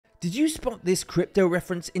Did you spot this crypto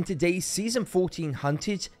reference in today's Season 14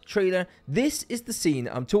 Hunted trailer? This is the scene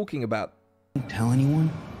I'm talking about. Don't tell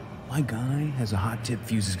anyone. My guy has a hot tip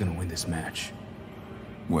Fuse is gonna win this match.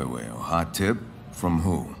 Wait, a hot tip? From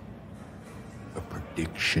who? A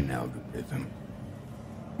prediction algorithm.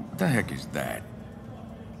 What the heck is that?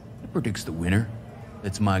 It predicts the winner.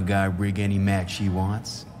 Lets my guy rig any match he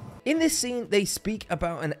wants. In this scene, they speak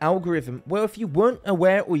about an algorithm. Well, if you weren't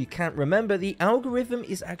aware or you can't remember, the algorithm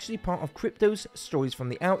is actually part of Crypto's Stories from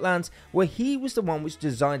the Outlands, where he was the one which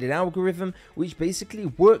designed an algorithm which basically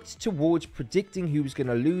worked towards predicting who was going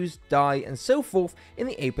to lose, die, and so forth in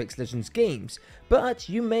the Apex Legends games. But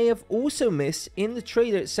you may have also missed, in the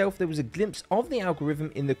trailer itself, there was a glimpse of the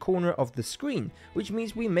algorithm in the corner of the screen, which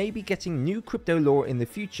means we may be getting new crypto lore in the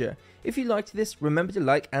future. If you liked this, remember to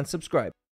like and subscribe.